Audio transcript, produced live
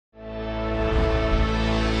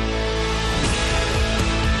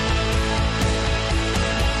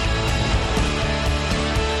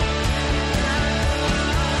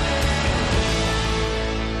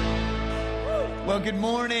Good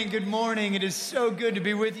morning. Good morning. It is so good to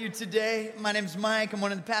be with you today. My name's Mike. I'm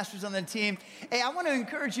one of the pastors on the team. Hey, I want to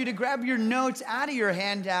encourage you to grab your notes out of your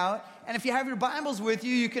handout. And if you have your Bibles with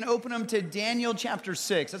you, you can open them to Daniel chapter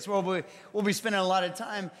 6. That's where we'll be spending a lot of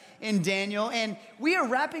time in Daniel. And we are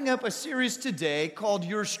wrapping up a series today called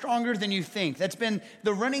You're Stronger Than You Think. That's been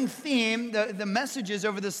the running theme. The messages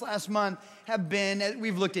over this last month have been,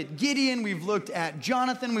 we've looked at Gideon, we've looked at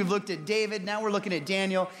Jonathan, we've looked at David, now we're looking at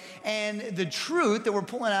Daniel. And the truth that we're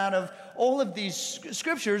pulling out of all of these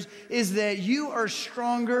scriptures is that you are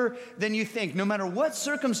stronger than you think. No matter what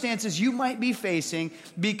circumstances you might be facing,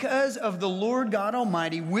 because of the Lord God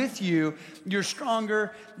Almighty with you, you're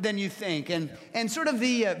stronger than you think. And sort of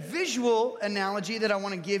the visual analogy that I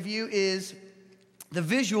want to give you is the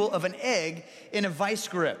visual of an egg in a vice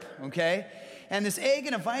grip, okay? And this egg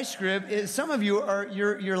in a vice grip is, some of you are,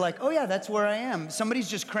 you're like, oh yeah, that's where I am. Somebody's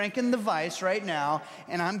just cranking the vice right now,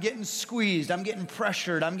 and I'm getting squeezed, I'm getting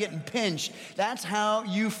pressured, I'm getting pinched. That's how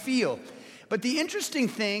you feel. But the interesting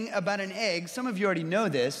thing about an egg, some of you already know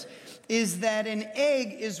this, is that an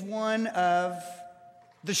egg is one of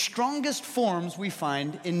the strongest forms we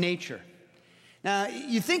find in nature. Now,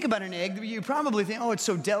 you think about an egg, you probably think, oh, it's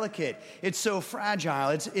so delicate, it's so fragile,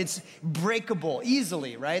 it's breakable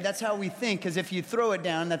easily, right? That's how we think, because if you throw it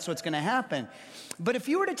down, that's what's going to happen. But if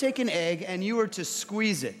you were to take an egg and you were to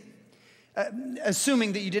squeeze it,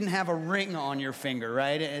 assuming that you didn't have a ring on your finger,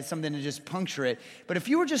 right? It's something to just puncture it. But if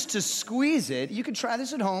you were just to squeeze it, you could try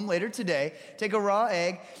this at home later today, take a raw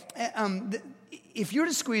egg. If you were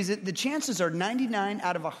to squeeze it, the chances are 99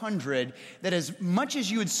 out of 100 that as much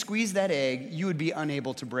as you would squeeze that egg, you would be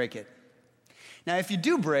unable to break it. Now, if you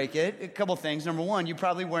do break it, a couple things. Number one, you're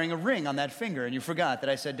probably wearing a ring on that finger, and you forgot that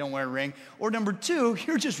I said don't wear a ring. Or number two,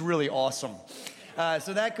 you're just really awesome.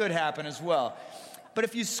 So that could happen as well. But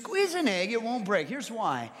if you squeeze an egg, it won't break. Here's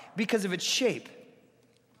why. Because of its shape.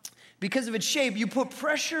 Because of its shape, you put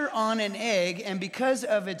pressure on an egg, and because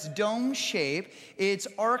of its dome shape, its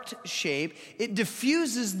arced shape, it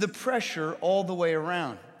diffuses the pressure all the way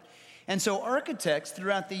around. And so architects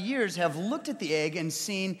throughout the years have looked at the egg and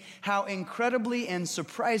seen how incredibly and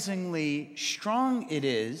surprisingly strong it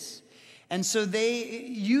is. And so they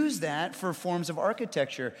use that for forms of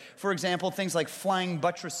architecture. For example, things like flying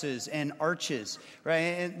buttresses and arches, right?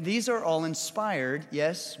 And these are all inspired,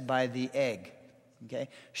 yes, by the egg. Okay,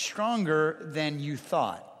 stronger than you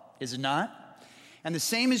thought, is it not? And the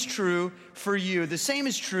same is true for you. The same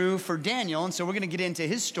is true for Daniel. And so we're going to get into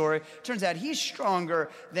his story. Turns out he's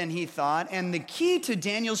stronger than he thought. And the key to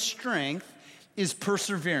Daniel's strength is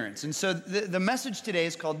perseverance. And so the message today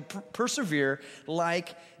is called Persevere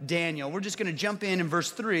Like Daniel. We're just going to jump in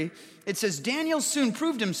verse 3. It says, Daniel soon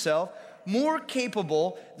proved himself more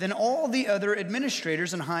capable than all the other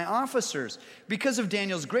administrators and high officers. Because of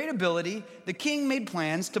Daniel's great ability, the king made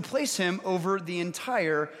plans to place him over the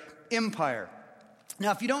entire empire.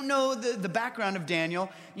 Now, if you don't know the background of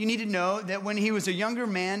Daniel, you need to know that when he was a younger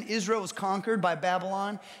man, Israel was conquered by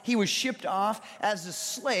Babylon. He was shipped off as a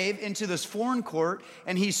slave into this foreign court,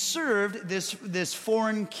 and he served this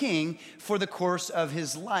foreign king for the course of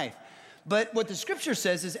his life. But what the scripture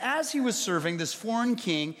says is as he was serving this foreign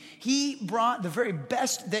king, he brought the very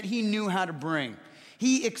best that he knew how to bring.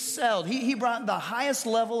 He excelled. He brought the highest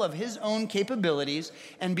level of his own capabilities.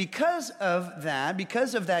 And because of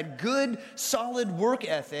that good, solid work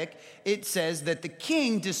ethic, it says that the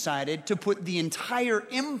king decided to put the entire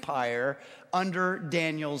empire under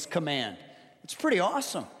Daniel's command. It's pretty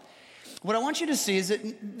awesome. What I want you to see is that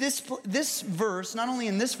this verse, not only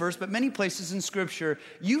in this verse, but many places in Scripture,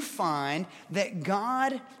 you find that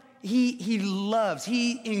God, He loves,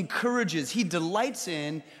 He encourages, He delights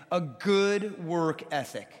in a good work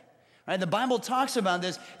ethic. Right? The Bible talks about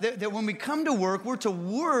this, that when we come to work, we're to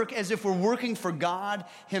work as if we're working for God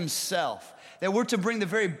Himself. That we're to bring the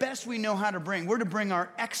very best we know how to bring. We're to bring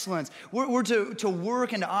our excellence. We're to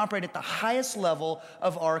work and to operate at the highest level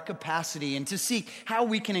of our capacity and to seek how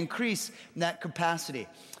we can increase that capacity.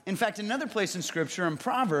 In fact, another place in Scripture, in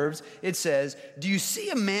Proverbs, it says, do you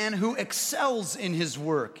see a man who excels in his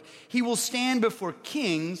work? He will stand before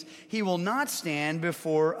kings. He will not stand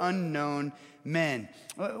before unknown men.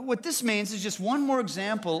 What this means is just one more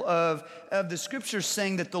example of the scriptures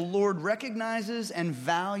saying that the Lord recognizes and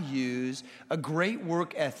values a great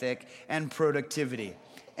work ethic and productivity.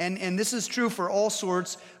 And this is true for all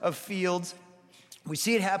sorts of fields. We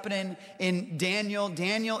see it happening in Daniel.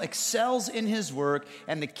 Daniel excels in his work,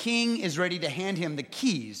 and the king is ready to hand him the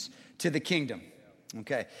keys to the kingdom.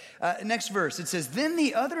 Okay, next verse, it says, then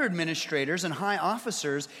the other administrators and high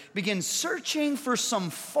officers began searching for some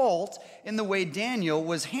fault in the way Daniel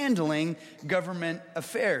was handling government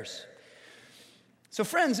affairs. So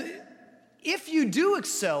friends, if you do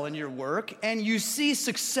excel in your work and you see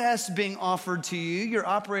success being offered to you, you're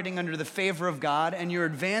operating under the favor of God and you're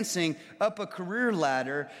advancing up a career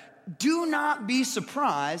ladder, do not be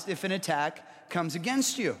surprised if an attack comes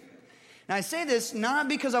against you. Now, I say this not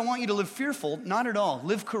because I want you to live fearful, not at all.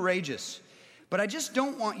 Live courageous. But I just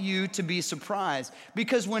don't want you to be surprised,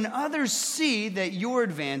 because when others see that you're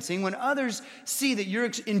advancing, when others see that you're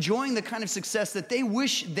enjoying the kind of success that they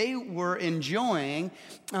wish they were enjoying,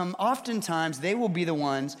 oftentimes they will be the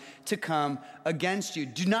ones to come against you.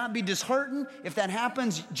 Do not be disheartened. If that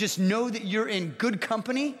happens, just know that you're in good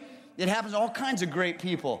company. It happens to all kinds of great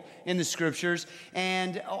people in the scriptures.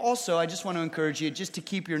 And also, I just want to encourage you just to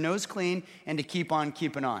keep your nose clean and to keep on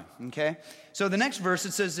keeping on, okay? So the next verse,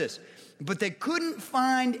 it says this: but they couldn't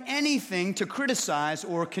find anything to criticize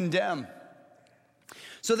or condemn.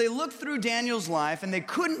 So they looked through Daniel's life and they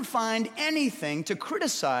couldn't find anything to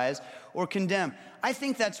criticize or condemn. I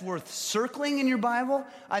think that's worth circling in your Bible.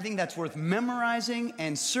 I think that's worth memorizing.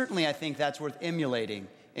 And certainly I think that's worth emulating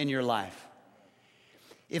in your life.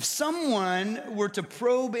 If someone were to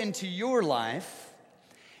probe into your life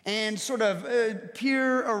and sort of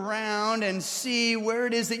peer around and see where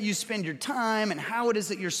it is that you spend your time and how it is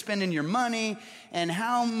that you're spending your money and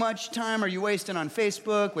how much time are you wasting on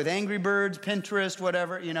Facebook with Angry Birds, Pinterest,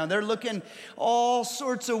 whatever. You know, they're looking all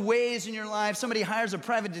sorts of ways in your life. Somebody hires a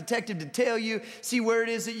private detective to tell you, see where it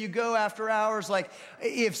is that you go after hours. Like,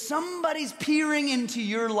 if somebody's peering into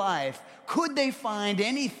your life, could they find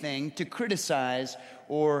anything to criticize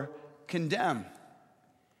or condemn?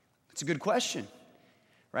 It's a good question.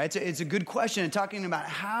 Right? It's a good question, and talking about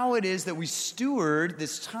how it is that we steward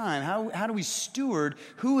this time. How do we steward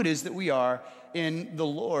who it is that we are in the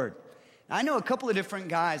Lord? I know a couple of different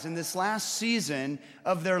guys in this last season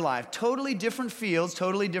of their life, totally different fields,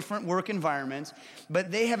 totally different work environments,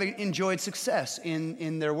 but they have enjoyed success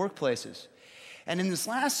in their workplaces. And in this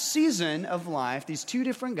last season of life, these two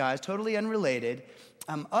different guys, totally unrelated,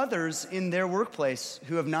 others in their workplace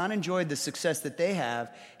who have not enjoyed the success that they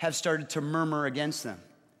have started to murmur against them.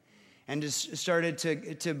 And just started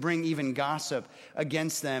to bring even gossip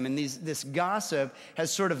against them. And this gossip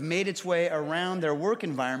has sort of made its way around their work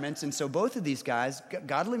environments. And so both of these guys,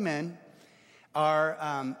 godly men,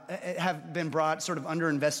 have been brought sort of under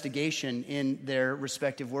investigation in their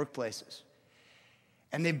respective workplaces.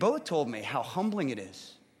 And they both told me how humbling it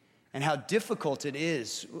is and how difficult it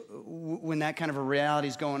is when that kind of a reality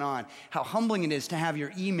is going on. How humbling it is to have your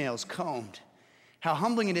emails combed. How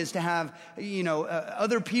humbling it is to have,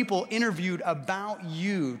 other people interviewed about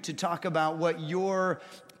you to talk about what your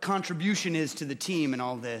contribution is to the team and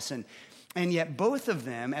all this. And yet both of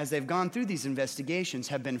them, as they've gone through these investigations,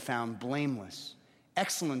 have been found blameless.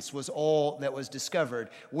 Excellence was all that was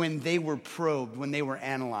discovered when they were probed, when they were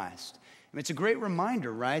analyzed. I mean, it's a great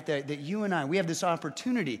reminder, right, that you and I, we have this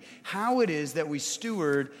opportunity. How it is that we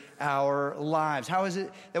steward our lives. How is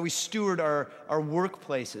it that we steward our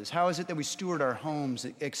workplaces? How is it that we steward our homes,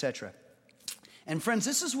 etc.? And friends,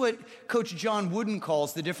 this is what Coach John Wooden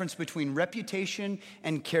calls the difference between reputation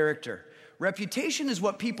and character. Reputation is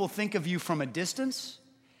what people think of you from a distance,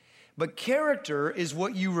 but character is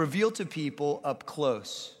what you reveal to people up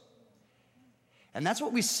close. And that's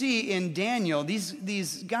what we see in Daniel.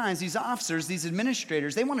 These guys, these officers, these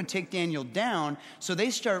administrators, they want to take Daniel down, so they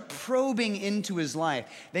start probing into his life.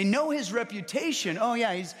 They know his reputation. Oh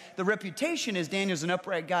yeah, the reputation is Daniel's an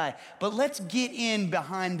upright guy. But let's get in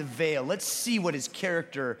behind the veil. Let's see what his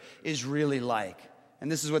character is really like.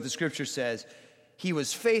 And this is what the scripture says. He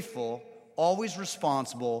was faithful, always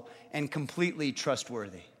responsible, and completely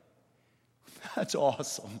trustworthy. That's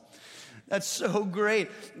awesome. That's so great.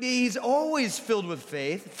 He's always filled with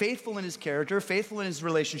faith, faithful in his character, faithful in his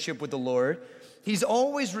relationship with the Lord. He's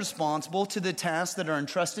always responsible to the tasks that are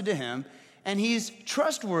entrusted to him, and he's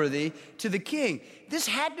trustworthy to the king. This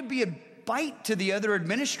had to be a bite to the other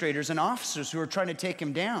administrators and officers who are trying to take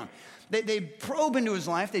him down. They probe into his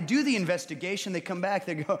life, they do the investigation, they come back,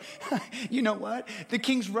 they go, you know what? The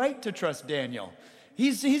king's right to trust Daniel.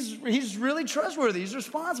 He's really trustworthy. He's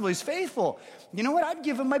responsible. He's faithful. You know what? I'd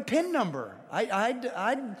give him my PIN number.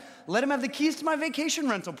 I'd let him have the keys to my vacation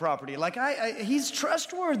rental property. He's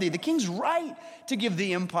trustworthy. The king's right to give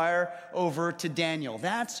the empire over to Daniel.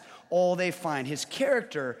 That's all they find. His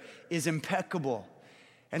character is impeccable.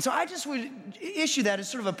 And so I just would issue that as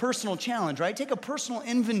sort of a personal challenge, right? Take a personal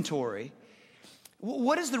inventory.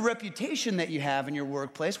 What is the reputation that you have in your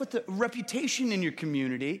workplace? What's the reputation in your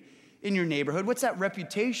community? In your neighborhood? What's that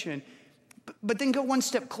reputation? But then go one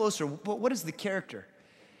step closer. What is the character?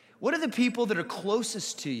 What do the people that are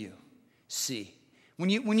closest to you see?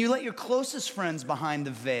 When you let your closest friends behind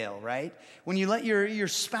the veil, right? When you let your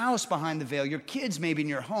spouse behind the veil, your kids maybe in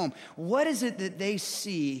your home, what is it that they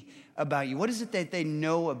see about you? What is it that they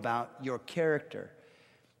know about your character?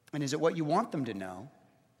 And is it what you want them to know,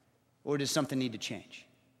 or does something need to change?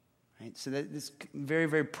 Right? So that is very,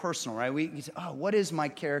 very personal, right? We say, oh, what is my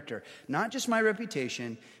character? Not just my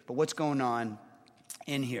reputation, but what's going on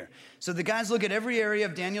in here. So the guys look at every area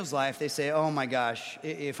of Daniel's life. They say, oh my gosh,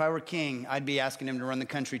 if I were king, I'd be asking him to run the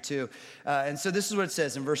country too. And so this is what it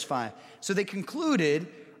says in verse 5. So they concluded,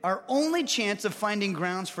 our only chance of finding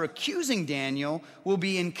grounds for accusing Daniel will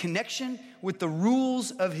be in connection with the rules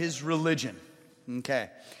of his religion. Okay.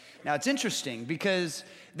 Now it's interesting because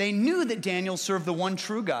they knew that Daniel served the one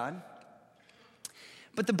true God.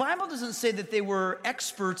 But the Bible doesn't say that they were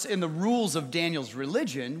experts in the rules of Daniel's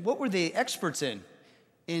religion. What were they experts in?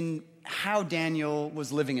 In how Daniel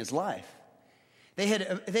was living his life. They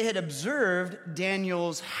had observed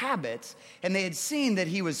Daniel's habits, and they had seen that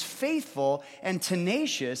he was faithful and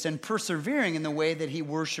tenacious and persevering in the way that he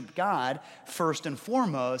worshiped God first and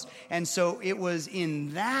foremost. And so it was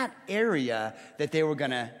in that area that they were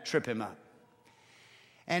going to trip him up.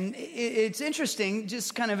 And it's interesting,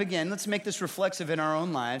 just kind of, again, let's make this reflexive in our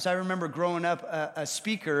own lives. I remember growing up, a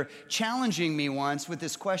speaker challenging me once with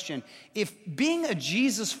this question: if being a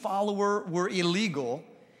Jesus follower were illegal,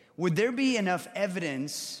 would there be enough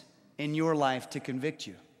evidence in your life to convict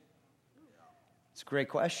you? It's a great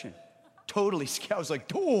question. Totally scared. I was like,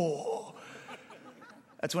 oh.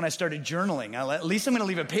 That's when I started journaling. At least I'm going to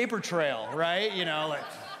leave a paper trail, right? You know, like...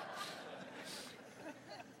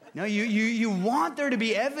 No, you want there to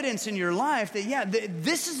be evidence in your life that, yeah,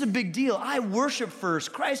 this is a big deal. I worship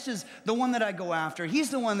first. Christ is the one that I go after. He's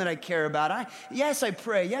the one that I care about. Yes, I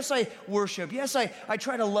pray. Yes, I worship. Yes, I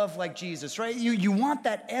try to love like Jesus, right? You want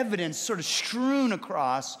that evidence sort of strewn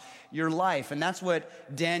across your life, and that's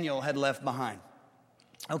what Daniel had left behind.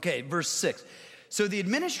 Okay, verse 6. So the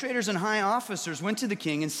administrators and high officers went to the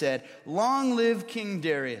king and said, "Long live King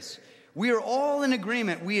Darius. We are all in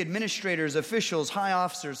agreement, we administrators, officials, high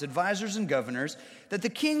officers, advisors, and governors, that the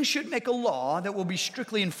king should make a law that will be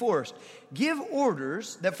strictly enforced. Give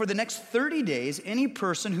orders that for the next 30 days, any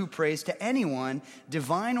person who prays to anyone,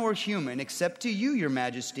 divine or human, except to you, your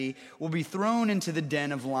majesty, will be thrown into the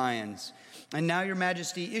den of lions. And now, your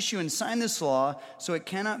majesty, issue and sign this law so it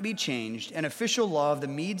cannot be changed, an official law of the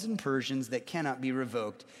Medes and Persians that cannot be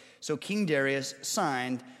revoked." So King Darius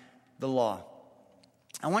signed the law.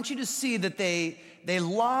 I want you to see that they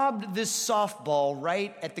lobbed this softball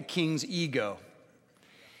right at the king's ego.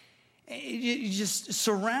 Just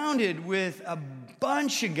surrounded with a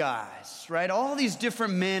bunch of guys, right? All these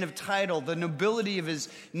different men of title, the nobility of his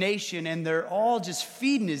nation, and they're all just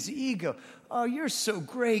feeding his ego. Oh, you're so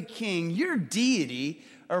great, king. You're deity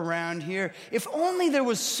around here. If only there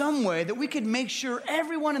was some way that we could make sure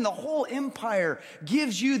everyone in the whole empire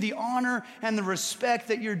gives you the honor and the respect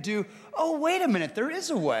that you're due. Oh, wait a minute, there is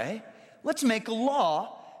a way. Let's make a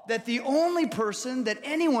law that the only person that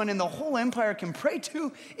anyone in the whole empire can pray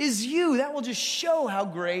to is you. That will just show how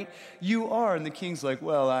great you are. And the king's like,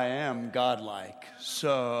 well, I am godlike,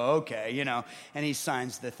 so okay, and he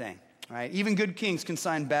signs the thing, right? Even good kings can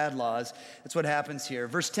sign bad laws. That's what happens here.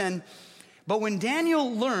 Verse 10, but when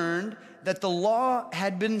Daniel learned that the law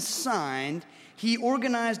had been signed, he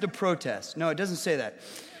organized a protest. No, it doesn't say that.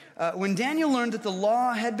 When Daniel learned that the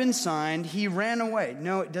law had been signed, he ran away.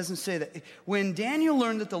 No, it doesn't say that. When Daniel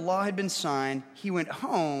learned that the law had been signed, he went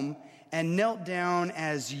home and knelt down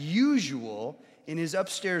as usual in his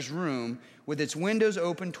upstairs room with its windows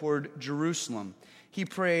open toward Jerusalem. He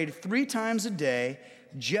prayed 3 times a day,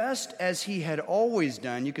 just as he had always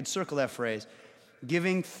done. You could circle that phrase,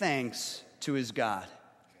 giving thanks to his God.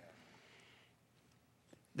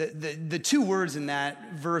 The 2 words in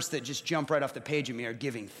that verse that just jump right off the page at me are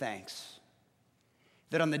giving thanks.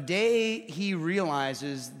 That on the day he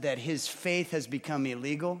realizes that his faith has become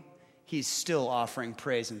illegal, he's still offering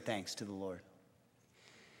praise and thanks to the Lord.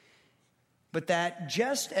 But that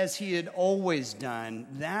just as he had always done,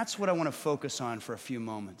 that's what I want to focus on for a few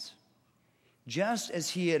moments. Just as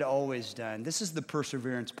he had always done. This is the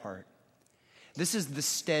perseverance part. This is the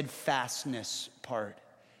steadfastness part.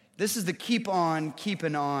 This is the keep on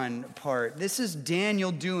keeping on part. This is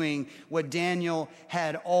Daniel doing what Daniel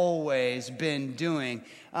had always been doing.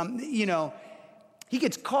 He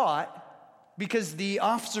gets caught because the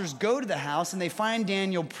officers go to the house and they find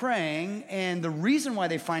Daniel praying. And the reason why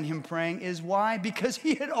they find him praying is why? Because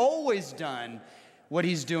he had always done what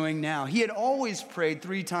he's doing now. He had always prayed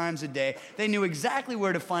 3 times a day. They knew exactly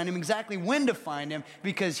where to find him, exactly when to find him,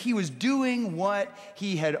 because he was doing what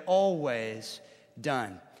he had always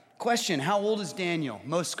done. Question, how old is Daniel?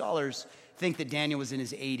 Most scholars think that Daniel was in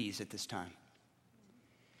his 80s at this time.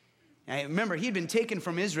 Now, remember, he had been taken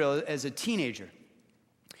from Israel as a teenager.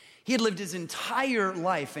 He had lived his entire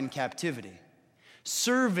life in captivity,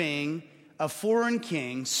 serving a foreign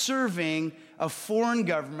king, serving a foreign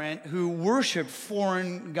government who worshiped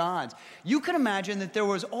foreign gods. You can imagine that there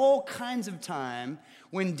was all kinds of time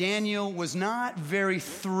when Daniel was not very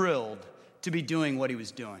thrilled to be doing what he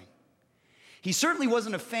was doing. He certainly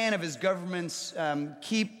wasn't a fan of his government's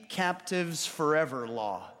keep captives forever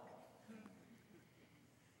law.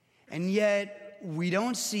 And yet, we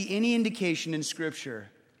don't see any indication in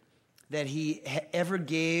Scripture that he ever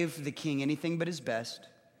gave the king anything but his best.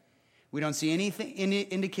 We don't see any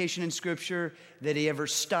indication in Scripture that he ever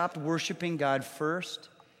stopped worshiping God first,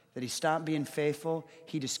 that he stopped being faithful.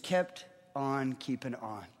 He just kept on keeping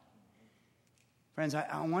on. Friends,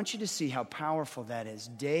 I want you to see how powerful that is,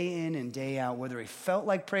 day in and day out, whether he felt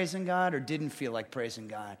like praising God or didn't feel like praising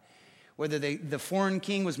God, whether the foreign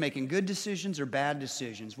king was making good decisions or bad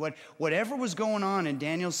decisions. Whatever was going on in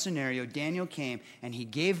Daniel's scenario, Daniel came and he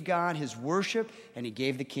gave God his worship and he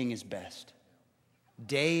gave the king his best,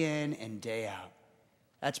 day in and day out.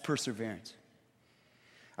 That's perseverance.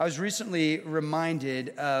 I was recently reminded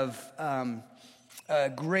of a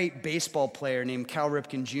great baseball player named Cal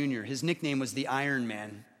Ripken Jr. His nickname was the Iron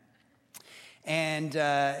Man. And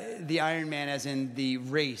the Iron Man as in the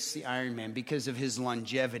race, the Iron Man, because of his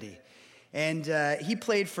longevity. And he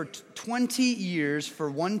played for 20 years for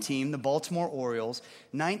one team, the Baltimore Orioles,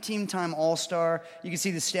 19-time All-Star. You can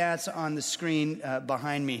see the stats on the screen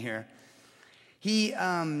behind me here. He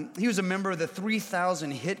was a member of the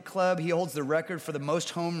 3,000 hit club. He holds the record for the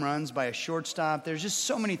most home runs by a shortstop. There's just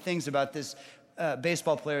so many things about this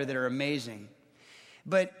baseball player that are amazing.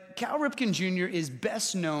 But Cal Ripken Jr. is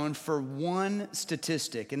best known for one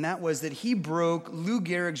statistic, and that was that he broke Lou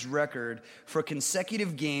Gehrig's record for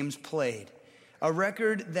consecutive games played, a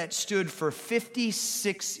record that stood for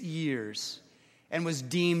 56 years and was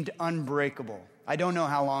deemed unbreakable. I don't know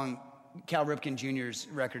how long Cal Ripken Jr.'s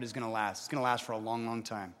record is going to last. It's going to last for a long, long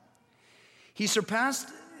time. He surpassed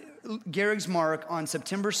Gehrig's mark on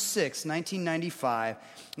September 6, 1995,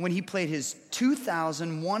 when he played his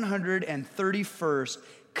 2,131st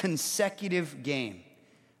consecutive game.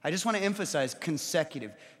 I just want to emphasize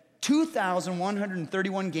consecutive.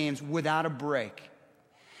 2,131 games without a break.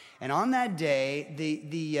 And on that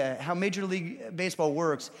day, how Major League Baseball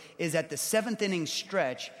works is at the seventh inning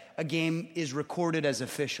stretch, a game is recorded as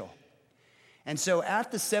official. And so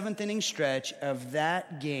at the seventh inning stretch of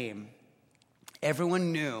that game,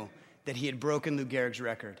 everyone knew that he had broken Lou Gehrig's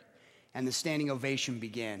record, and the standing ovation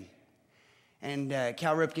began. And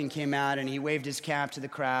Cal Ripken came out, and he waved his cap to the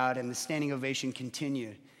crowd, and the standing ovation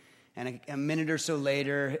continued. And a minute or so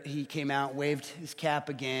later, he came out, waved his cap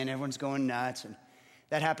again. Everyone's going nuts, and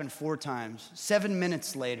that happened 4 times. 7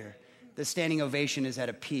 minutes later, the standing ovation is at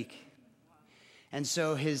a peak. And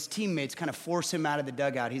so his teammates kind of force him out of the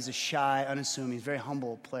dugout. He's a shy, unassuming, very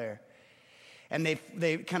humble player. And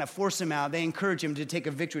they kind of force him out. They encourage him to take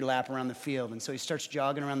a victory lap around the field. And so he starts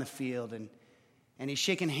jogging around the field. And he's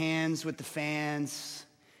shaking hands with the fans,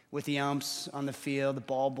 with the umps on the field, the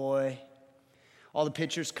ball boy. All the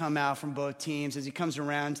pitchers come out from both teams. As he comes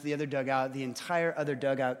around to the other dugout, the entire other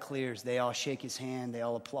dugout clears. They all shake his hand. They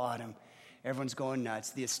all applaud him. Everyone's going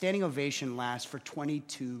nuts. The standing ovation lasts for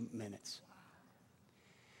 22 minutes.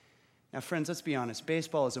 Now, friends, let's be honest.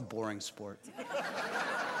 Baseball is a boring sport.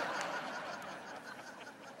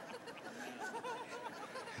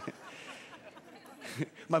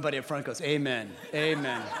 My buddy up front goes, amen,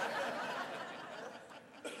 amen.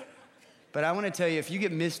 But I want to tell you, if you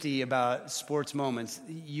get misty about sports moments,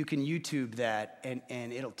 you can YouTube that and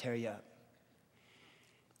it'll tear you up.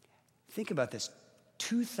 Think about this,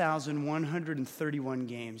 2,131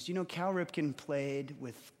 games. You know, Cal Ripken played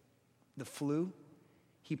with the flu.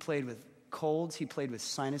 He played with colds. He played with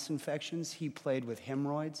sinus infections. He played with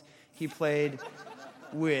hemorrhoids. He played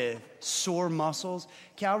with sore muscles.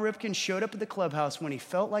 Cal Ripken showed up at the clubhouse when he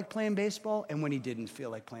felt like playing baseball and when he didn't feel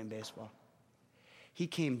like playing baseball. He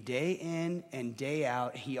came day in and day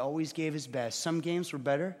out. He always gave his best. Some games were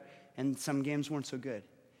better and some games weren't so good.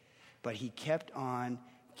 But he kept on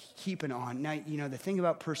keeping on. Now, you know, the thing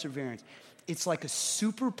about perseverance, it's like a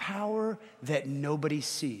superpower that nobody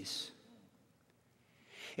sees.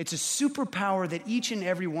 It's a superpower that each and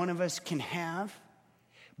every one of us can have,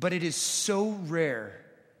 but it is so rare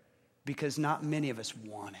because not many of us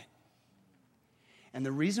want it. And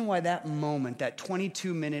the reason why that moment, that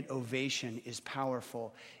 22-minute ovation is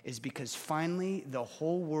powerful is because finally the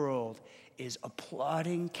whole world is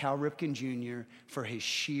applauding Cal Ripken Jr. for his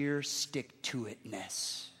sheer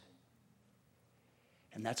stick-to-itness.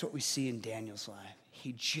 And that's what we see in Daniel's life.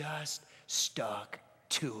 He just stuck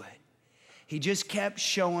to it. He just kept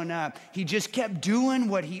showing up. He just kept doing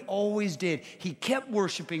what he always did. He kept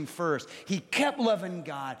worshiping first. He kept loving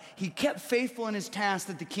God. He kept faithful in his task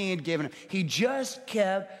that the king had given him. He just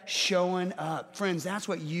kept showing up. Friends, that's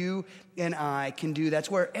what you and I can do.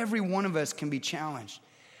 That's where every one of us can be challenged.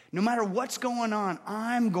 No matter what's going on,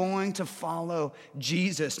 I'm going to follow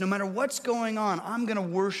Jesus. No matter what's going on, I'm going to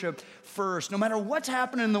worship first. No matter what's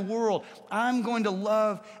happening in the world, I'm going to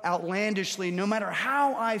love outlandishly. No matter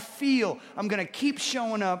how I feel, I'm going to keep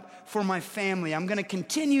showing up for my family. I'm going to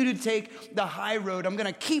continue to take the high road. I'm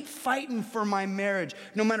going to keep fighting for my marriage.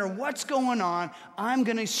 No matter what's going on, I'm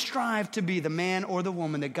going to strive to be the man or the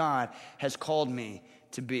woman that God has called me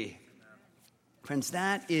to be. Friends,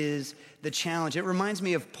 that is the challenge. It reminds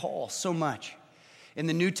me of Paul so much. In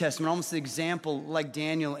the New Testament, almost the example like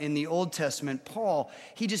Daniel in the Old Testament, Paul,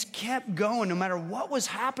 he just kept going no matter what was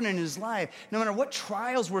happening in his life, no matter what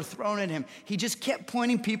trials were thrown at him. He just kept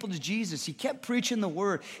pointing people to Jesus. He kept preaching the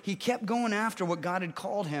word. He kept going after what God had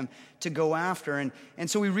called him to go after. And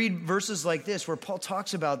so we read verses like this where Paul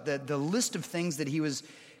talks about the list of things that he was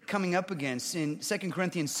coming up against in 2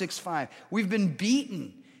 Corinthians 6:5. We've been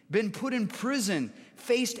beaten, been put in prison,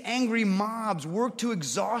 faced angry mobs, worked to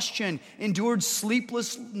exhaustion, endured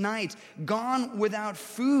sleepless nights, gone without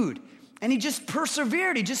food. And he just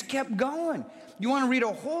persevered. He just kept going. You want to read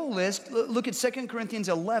a whole list? Look at 2 Corinthians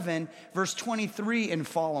 11, verse 23 and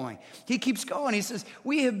following. He keeps going. He says,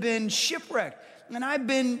 we have been shipwrecked. And I've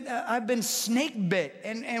been snake bit,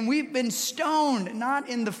 and we've been stoned, not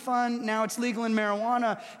in the fun, now it's legal in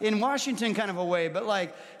marijuana in Washington kind of a way, but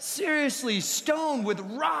like seriously stoned with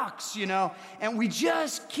rocks, and we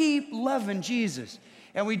just keep loving Jesus.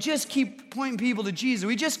 And we just keep pointing people to Jesus.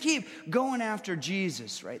 We just keep going after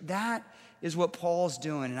Jesus, right? That is what Paul's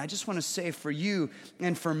doing. And I just want to say for you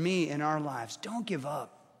and for me in our lives, don't give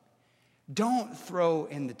up. Don't throw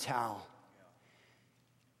in the towel.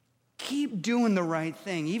 Keep doing the right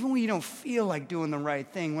thing, even when you don't feel like doing the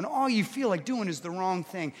right thing. When all you feel like doing is the wrong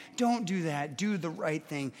thing, don't do that. Do the right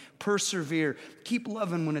thing. Persevere. Keep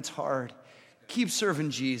loving when it's hard. Keep serving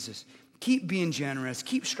Jesus. Keep being generous.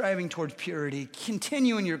 Keep striving towards purity.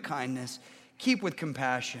 Continue in your kindness. Keep with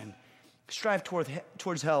compassion. Strive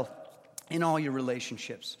towards health in all your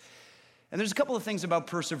relationships. And there's a couple of things about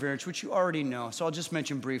perseverance, which you already know, so I'll just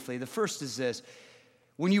mention briefly. The first is this.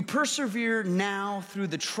 When you persevere now through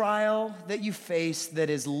the trial that you face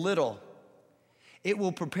that is little, it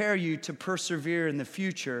will prepare you to persevere in the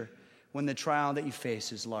future when the trial that you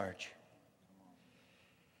face is large.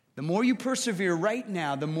 The more you persevere right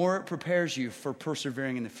now, the more it prepares you for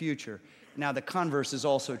persevering in the future. Now, the converse is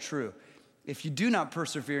also true. If you do not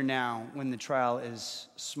persevere now when the trial is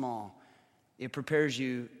small, it prepares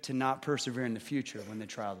you to not persevere in the future when the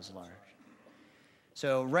trial is large.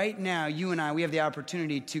 So right now, you and I, we have the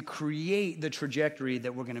opportunity to create the trajectory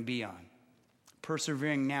that we're going to be on.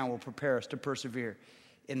 Persevering now will prepare us to persevere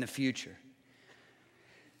in the future.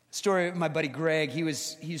 Story of my buddy Greg, he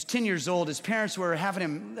was 10 years old. His parents were having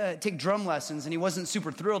him take drum lessons, and he wasn't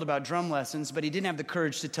super thrilled about drum lessons, but he didn't have the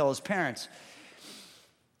courage to tell his parents.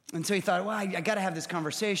 And so he thought, well, I got to have this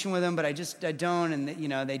conversation with them, but I don't. And,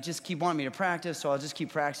 they just keep wanting me to practice, so I'll just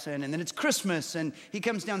keep practicing. And then it's Christmas, and he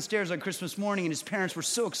comes downstairs on Christmas morning, and his parents were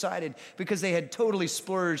so excited because they had totally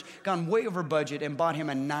splurged, gone way over budget, and bought him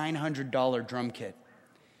a $900 drum kit.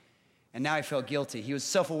 And now he felt guilty. He was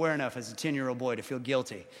self-aware enough as a 10-year-old boy to feel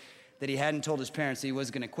guilty that he hadn't told his parents that he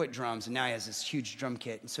was going to quit drums, and now he has this huge drum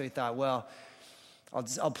kit. And so he thought, well,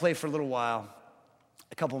 I'll play for a little while.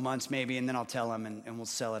 A couple months maybe, and then I'll tell him, and we'll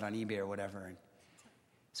sell it on eBay or whatever. And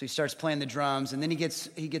so he starts playing the drums, and then he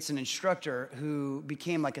gets an instructor who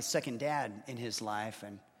became like a second dad in his life,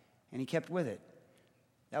 and he kept with it.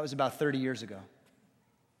 That was about 30 years ago.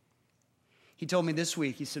 He told me this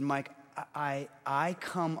week, he said, Mike, I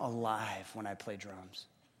come alive when I play drums.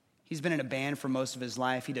 He's been in a band for most of his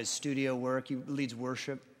life. He does studio work. He leads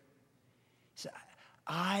worship. He said,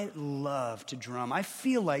 I love to drum. I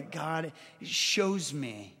feel like God shows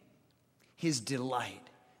me his delight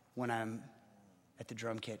when I'm at the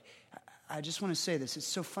drum kit. I just want to say this. It's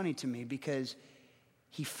so funny to me because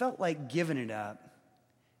he felt like giving it up,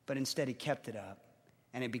 but instead he kept it up,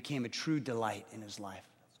 and it became a true delight in his life.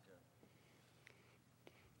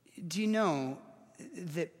 Do you know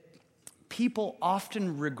that people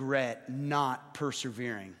often regret not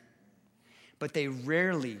persevering, but they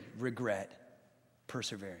rarely regret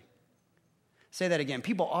persevering? Say that again.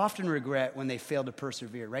 People often regret when they fail to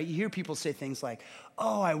persevere, right? You hear people say things like,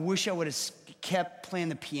 oh, I wish I would have kept playing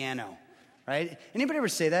the piano right? Anybody ever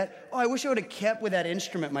say that? Oh, I wish I would have kept with that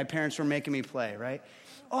instrument my parents were making me play, right?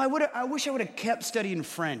 Oh, I wish I would have kept studying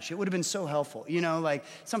French. It would have been so helpful, like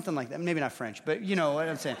something like that. Maybe not French, but you know what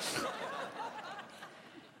I'm saying.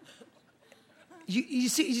 You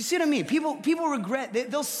see what I mean? People regret.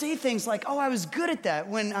 They'll say things like, oh, I was good at that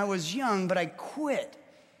when I was young, but I quit.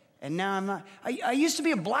 And now I'm not. I used to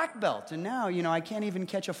be a black belt, and now, I can't even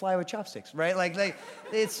catch a fly with chopsticks, right?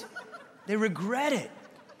 They regret it.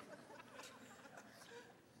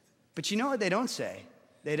 But you know what they don't say?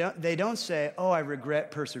 They don't say, oh, I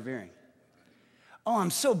regret persevering. Oh,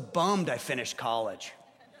 I'm so bummed I finished college.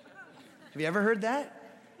 Have you ever heard that?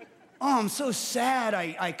 Oh, I'm so sad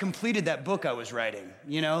I completed that book I was writing.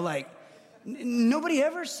 Nobody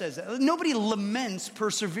ever says that. Nobody laments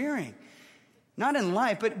persevering. Not in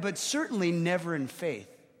life, but certainly never in faith.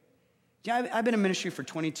 Yeah, I've been in ministry for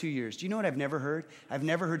 22 years. Do you know what I've never heard? I've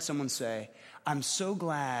never heard someone say, I'm so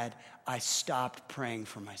glad I stopped praying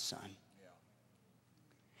for my son.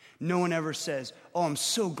 No one ever says, oh, I'm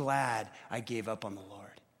so glad I gave up on the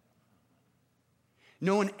Lord.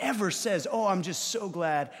 No one ever says, oh, I'm just so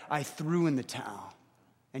glad I threw in the towel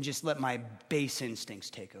and just let my base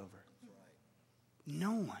instincts take over.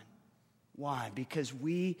 No one. Why? Because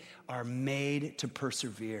we are made to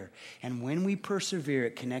persevere. And when we persevere,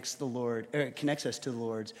 it connects us to the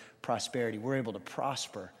Lord's prosperity. We're able to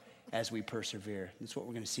prosper as we persevere. That's what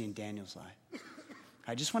we're going to see in Daniel's life.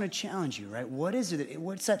 I just want to challenge you, right? What is it?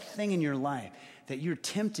 What's that thing in your life that you're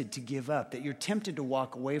tempted to give up, that you're tempted to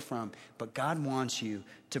walk away from, but God wants you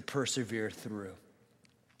to persevere through?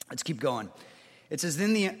 Let's keep going. It says,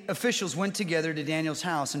 then the officials went together to Daniel's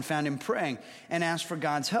house and found him praying and asked for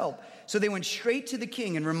God's help. So they went straight to the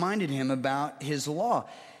king and reminded him about his law.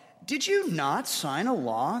 Did you not sign a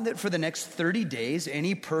law that for the next 30 days,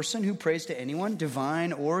 any person who prays to anyone,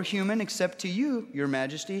 divine or human, except to you, your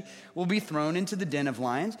majesty, will be thrown into the den of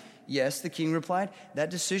lions? Yes, the king replied,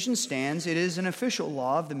 that decision stands. It is an official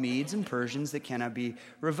law of the Medes and Persians that cannot be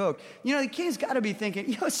revoked. The king's got to be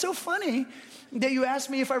thinking, it's so funny that you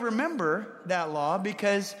asked me if I remember that law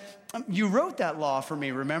because you wrote that law for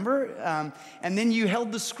me, remember? And then you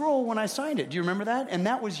held the scroll when I signed it. Do you remember that? And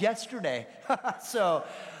that was yesterday. So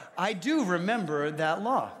I do remember that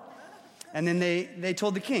law. And then they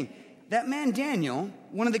told the king, that man Daniel,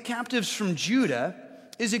 one of the captives from Judah,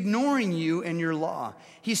 is ignoring you and your law.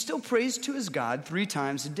 He still prays to his God 3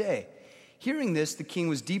 times a day. Hearing this, the king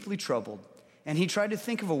was deeply troubled, and he tried to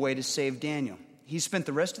think of a way to save Daniel. He spent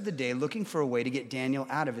the rest of the day looking for a way to get Daniel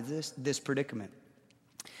out of this predicament.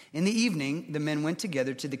 In the evening, the men went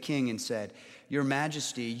together to the king and said, Your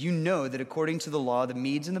Majesty, you know that according to the law of the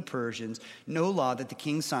Medes and the Persians, no law that the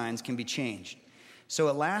king signs can be changed. So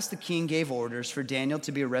at last the king gave orders for Daniel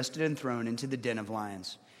to be arrested and thrown into the den of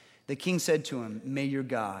lions. The king said to him, May your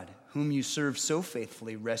God, whom you serve so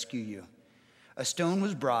faithfully, rescue you. A stone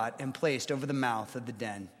was brought and placed over the mouth of the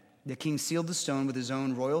den. The king sealed the stone with his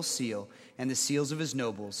own royal seal and the seals of his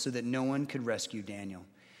nobles so that no one could rescue Daniel.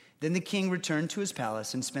 Then the king returned to his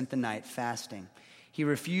palace and spent the night fasting. He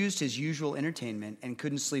refused his usual entertainment and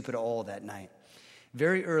couldn't sleep at all that night.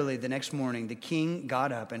 Very early the next morning, the king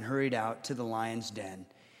got up and hurried out to the lion's den.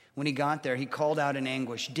 When he got there, he called out in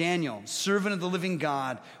anguish, Daniel, servant of the living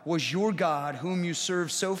God, was your God, whom you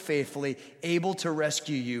serve so faithfully, able to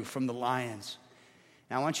rescue you from the lions?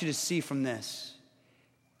 Now I want you to see from this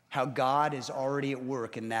how God is already at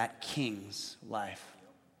work in that king's life.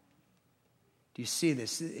 Do you see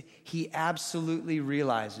this? He absolutely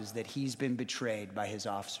realizes that he's been betrayed by his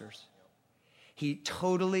officers. He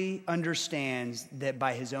totally understands that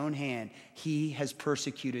by his own hand, he has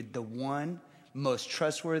persecuted the one most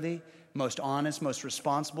trustworthy, most honest, most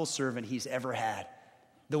responsible servant he's ever had.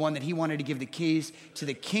 The one that he wanted to give the keys to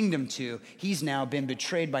the kingdom to, he's now been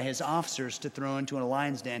betrayed by his officers to throw into a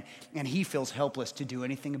lion's den, and he feels helpless to do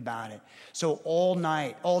anything about it. So all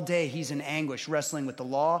night, all day, he's in anguish, wrestling with the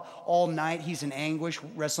law. All night, he's in anguish,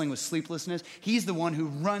 wrestling with sleeplessness. He's the one who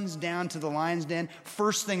runs down to the lion's den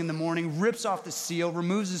first thing in the morning, rips off the seal,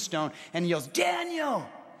 removes the stone, and yells, Daniel,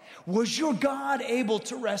 was your God able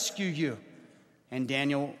to rescue you? And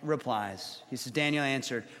Daniel replies. He says, Daniel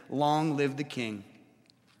answered, Long live the king.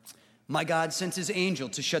 My God sent his angel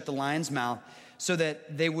to shut the lion's mouth so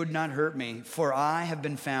that they would not hurt me, for I have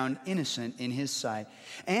been found innocent in his sight.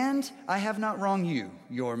 And I have not wronged you,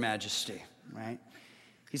 your majesty, right?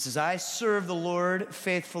 He says, I serve the Lord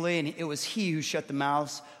faithfully, and it was he who shut the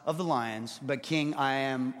mouths of the lions. But king, I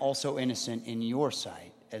am also innocent in your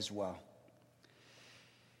sight as well.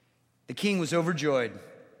 The king was overjoyed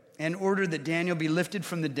and ordered that Daniel be lifted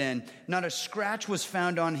from the den. Not a scratch was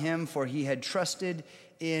found on him, for he had trusted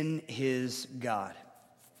in his God.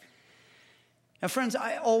 Now, friends,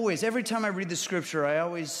 every time I read the scripture, I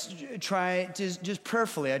always try to, just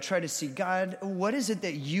prayerfully, I try to see, God, what is it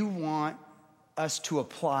that you want us to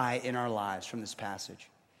apply in our lives from this passage?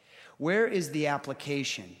 Where is the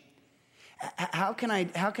application? How can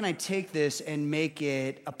I take this and make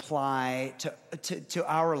it apply to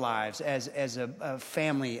our lives as a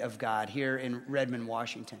family of God here in Redmond,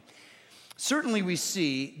 Washington? Certainly we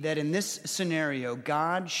see that in this scenario,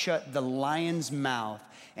 God shut the lion's mouth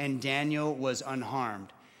and Daniel was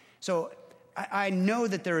unharmed. So I know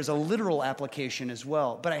that there is a literal application as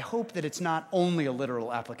well, but I hope that it's not only a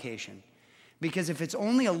literal application. Because if it's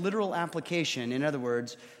only a literal application, in other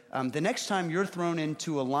words, the next time you're thrown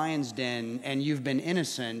into a lion's den and you've been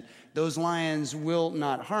innocent, those lions will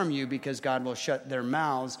not harm you because God will shut their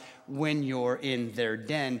mouths when you're in their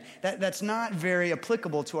den. That's not very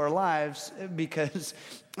applicable to our lives because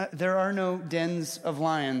there are no dens of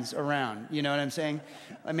lions around. You know what I'm saying?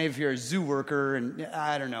 Maybe if you're a zoo worker, and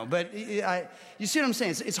I don't know. But you see what I'm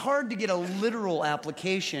saying? It's hard to get a literal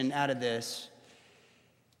application out of this.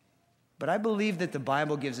 But I believe that the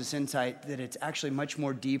Bible gives us insight that it's actually much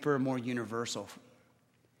more deeper, more universal.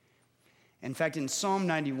 In fact, in Psalm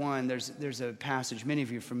 91, there's a passage many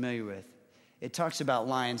of you are familiar with. It talks about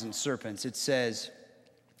lions and serpents. It says,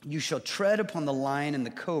 "You shall tread upon the lion and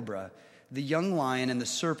the cobra, the young lion and the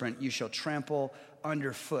serpent you shall trample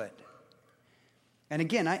underfoot." And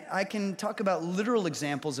again, I can talk about literal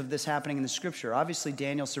examples of this happening in the scripture. Obviously,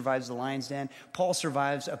 Daniel survives the lion's den. Paul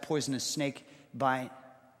survives a poisonous snake bite.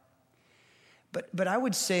 But I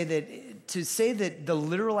would say that to say that the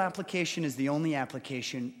literal application is the only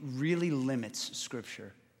application really limits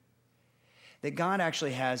Scripture. That God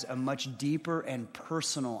actually has a much deeper and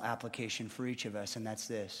personal application for each of us, and that's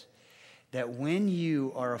this. That when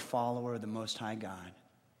you are a follower of the Most High God,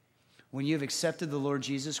 when you have accepted the Lord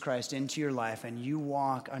Jesus Christ into your life and you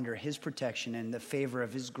walk under His protection and the favor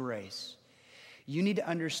of His grace, you need to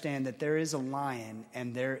understand that there is a lion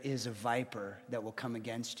and there is a viper that will come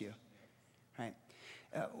against you. Right?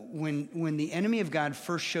 When the enemy of God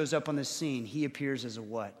first shows up on the scene, he appears as a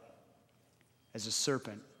what? As a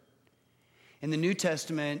serpent. In the New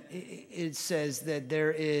Testament, it says that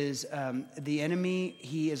there is the enemy,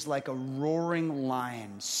 he is like a roaring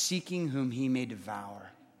lion, seeking whom he may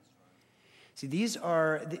devour. See, these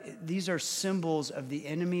are symbols of the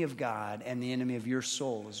enemy of God and the enemy of your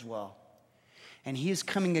soul as well. And he is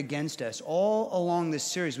coming against us. All along this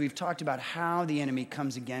series, we've talked about how the enemy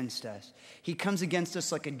comes against us. He comes against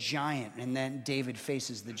us like a giant, and then David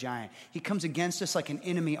faces the giant. He comes against us like an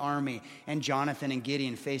enemy army, and Jonathan and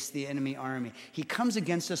Gideon face the enemy army. He comes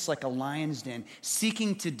against us like a lion's den,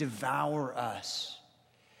 seeking to devour us.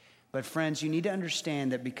 But friends, you need to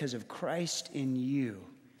understand that because of Christ in you,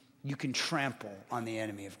 you can trample on the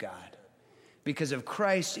enemy of God. Because of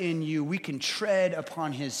Christ in you, we can tread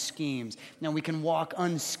upon his schemes. Now we can walk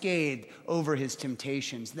unscathed over his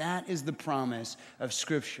temptations. That is the promise of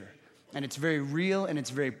Scripture. And it's very real, and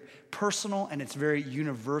it's very personal, and it's very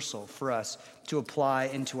universal for us to apply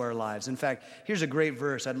into our lives. In fact, here's a great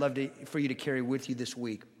verse I'd love for you to carry with you this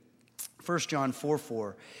week. 1 John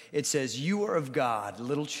 4:4. It says, "You are of God,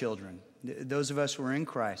 little children," those of us who are in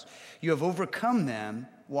Christ. "You have overcome them."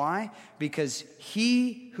 Why? Because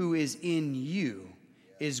he who is in you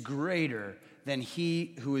is greater than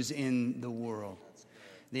he who is in the world.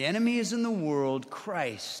 The enemy is in the world,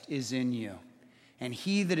 Christ is in you. And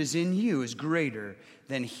he that is in you is greater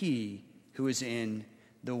than he who is in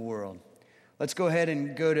the world. Let's go ahead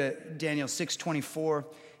and go to Daniel 6:24.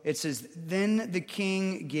 It says, "Then the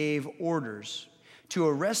king gave orders to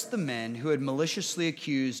arrest the men who had maliciously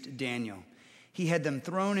accused Daniel. He had them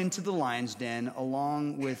thrown into the lion's den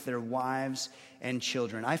along with their wives and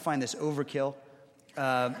children." I find this overkill.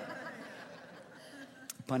 Pun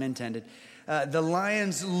intended. The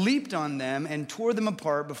lions leaped on them and tore them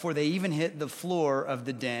apart before they even hit the floor of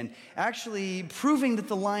the den, actually proving that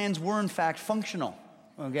the lions were in fact functional.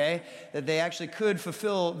 Okay, that they actually could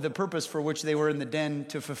fulfill the purpose for which they were in the den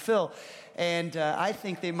to fulfill. And I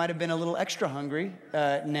think they might have been a little extra hungry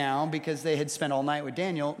now because they had spent all night with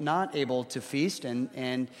Daniel, not able to feast.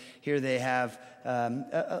 And here they have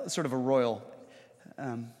a sort of a royal,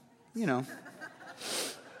 Daniel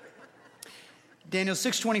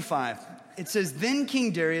 6:25. It says, "Then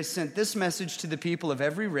King Darius sent this message to the people of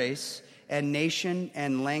every race and nation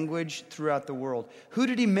and language throughout the world." Who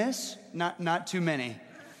did he miss? Not too many.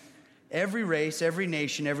 Every race, every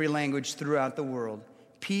nation, every language throughout the world.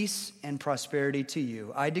 "Peace and prosperity to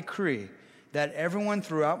you. I decree that everyone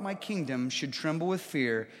throughout my kingdom should tremble with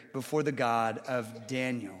fear before the God of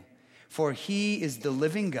Daniel. For he is the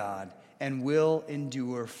living God and will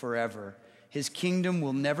endure forever. His kingdom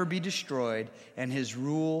will never be destroyed, and his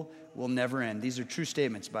rule will never end. These are true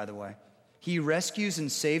statements, by the way. He rescues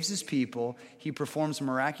and saves his people. He performs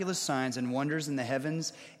miraculous signs and wonders in the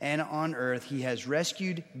heavens and on earth. He has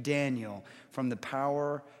rescued Daniel from the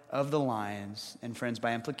power of the lions. And friends,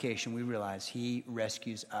 by implication, we realize he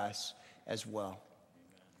rescues us as well.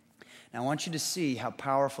 Now, I want you to see how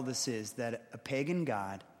powerful this is, that a pagan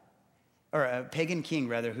god, or a pagan king,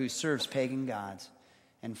 rather, who serves pagan gods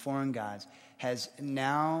and foreign gods, has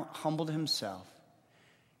now humbled himself.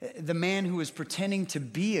 The man who was pretending to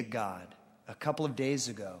be a god a couple of days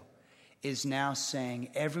ago is now saying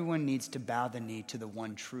everyone needs to bow the knee to the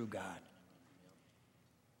one true God.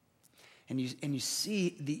 And you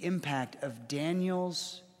see the impact of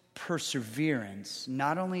Daniel's perseverance,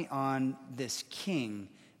 not only on this king,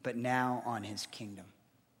 but now on his kingdom.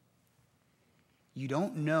 You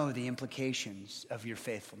don't know the implications of your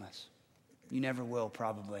faithfulness. You never will,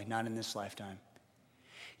 probably, not in this lifetime.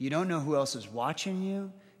 You don't know who else is watching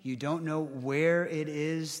you. You don't know where it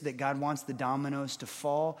is that God wants the dominoes to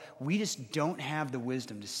fall. We just don't have the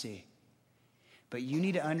wisdom to see. But you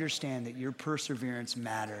need to understand that your perseverance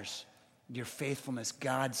matters. Your faithfulness,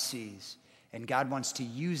 God sees. And God wants to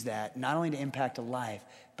use that not only to impact a life,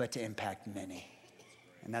 but to impact many.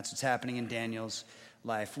 And that's what's happening in Daniel's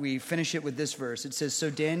life. We finish it with this verse. It says, so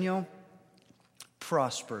Daniel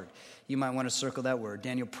prospered. You might want to circle that word.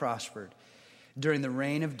 Daniel prospered during the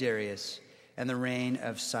reign of Darius and the reign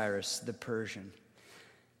of Cyrus the Persian.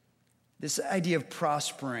 This idea of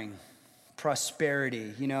prospering,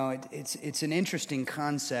 prosperity, it's an interesting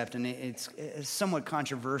concept, and it's somewhat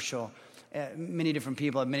controversial. Many different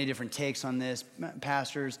people have many different takes on this.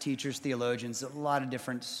 Pastors, teachers, theologians, a lot of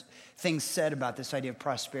different things said about this idea of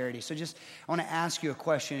prosperity. So I want to ask you a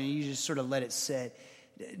question, and you just sort of let it sit.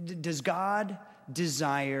 Does God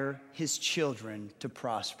desire his children to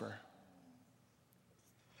prosper?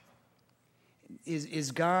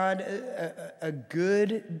 Is God a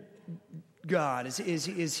good God?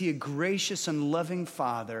 Is he a gracious and loving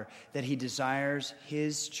Father that he desires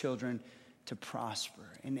his children to prosper?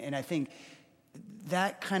 And I think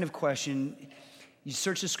that kind of question, you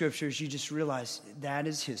search the scriptures, you just realize that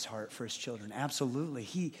is his heart for his children. Absolutely.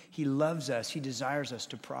 He loves us. He desires us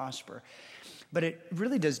to prosper. But it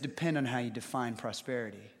really does depend on how you define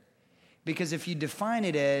prosperity. Because if you define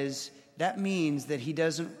it as, that means that he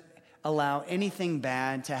doesn't allow anything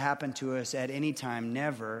bad to happen to us at any time,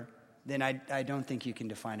 never, then I don't think you can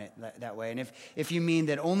define it that way. And if you mean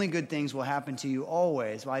that only good things will happen to you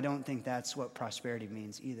always, well, I don't think that's what prosperity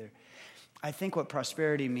means either. I think what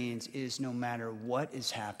prosperity means is no matter what is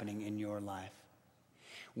happening in your life,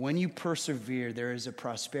 when you persevere, there is a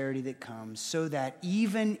prosperity that comes so that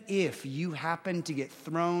even if you happen to get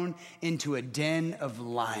thrown into a den of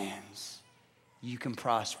lions, you can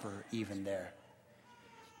prosper even there.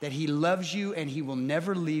 That he loves you and he will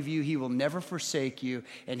never leave you. He will never forsake you.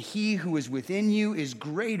 And he who is within you is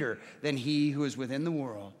greater than he who is within the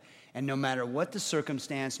world. And no matter what the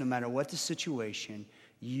circumstance, no matter what the situation,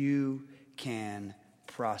 you can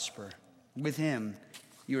prosper. With him,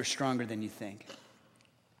 you are stronger than you think.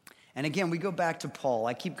 And again, we go back to Paul.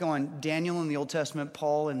 I keep going, Daniel in the Old Testament,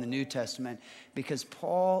 Paul in the New Testament, because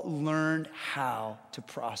Paul learned how to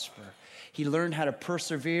prosper. He learned how to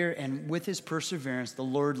persevere, and with his perseverance, the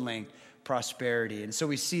Lord linked prosperity. And so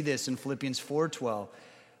we see this in Philippians 4:12.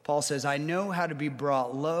 Paul says, I know how to be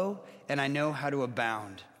brought low, and I know how to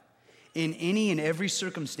abound. In any and every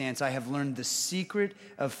circumstance, I have learned the secret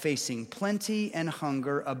of facing plenty and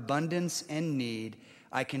hunger, abundance and need.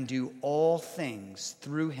 I can do all things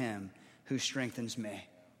through him who strengthens me.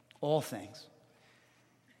 All things.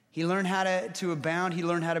 He learned how to abound. He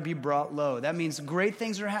learned how to be brought low. That means great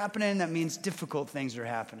things are happening. That means difficult things are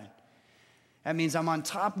happening. That means I'm on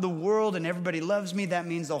top of the world and everybody loves me. That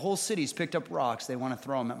means the whole city's picked up rocks. They want to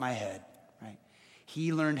throw them at my head, right?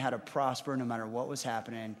 He learned how to prosper no matter what was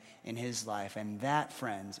happening in his life. And that,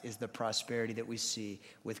 friends, is the prosperity that we see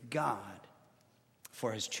with God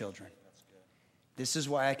for his children. This is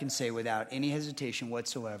why I can say without any hesitation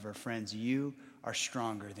whatsoever, friends, you are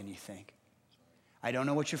stronger than you think. I don't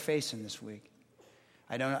know what you're facing this week.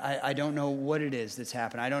 I don't know what it is that's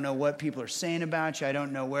happened. I don't know what people are saying about you. I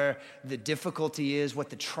don't know where the difficulty is, what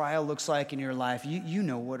the trial looks like in your life. You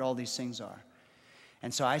know what all these things are.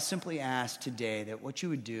 And so I simply ask today that what you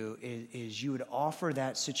would do is you would offer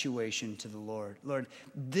that situation to the Lord. Lord,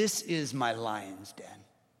 this is my lion's den.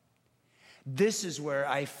 This is where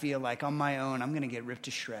I feel like on my own I'm going to get ripped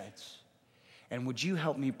to shreds. And would you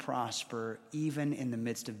help me prosper even in the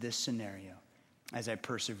midst of this scenario as I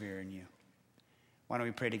persevere in you? Why don't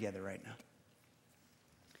we pray together right now?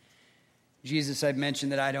 Jesus, I've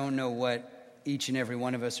mentioned that I don't know what each and every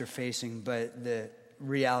one of us are facing, but the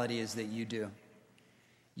reality is that you do.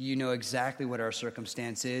 You know exactly what our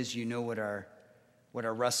circumstance is. You know what our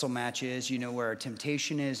wrestle match is. You know where our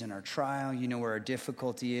temptation is and our trial. You know where our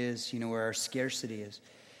difficulty is. You know where our scarcity is.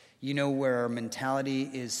 You know where our mentality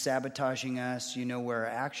is sabotaging us. You know where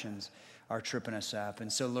our actions are tripping us up.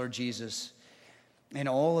 And so, Lord Jesus, in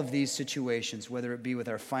all of these situations, whether it be with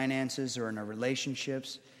our finances or in our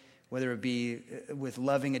relationships, whether it be with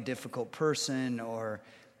loving a difficult person or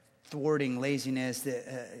thwarting laziness,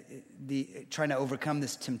 trying to overcome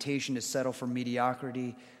this temptation to settle for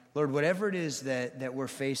mediocrity, Lord, whatever it is that we're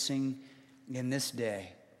facing in this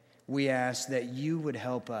day, we ask that you would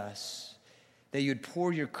help us, that you would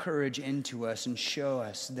pour your courage into us and show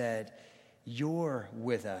us that you're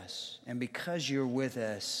with us. And because you're with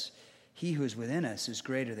us, he who is within us is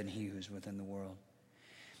greater than he who is within the world.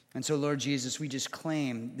 And so, Lord Jesus, we just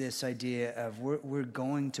claim this idea of we're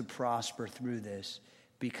going to prosper through this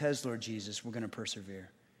because, Lord Jesus, we're going to persevere.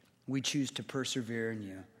 We choose to persevere in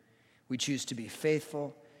you. We choose to be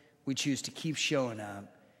faithful. We choose to keep showing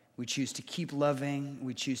up. We choose to keep loving.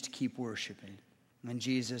 We choose to keep worshiping. And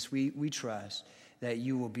Jesus, we trust that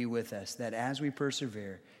you will be with us, that as we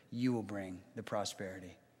persevere, you will bring the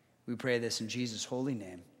prosperity. We pray this in Jesus' holy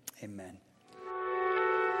name. Amen.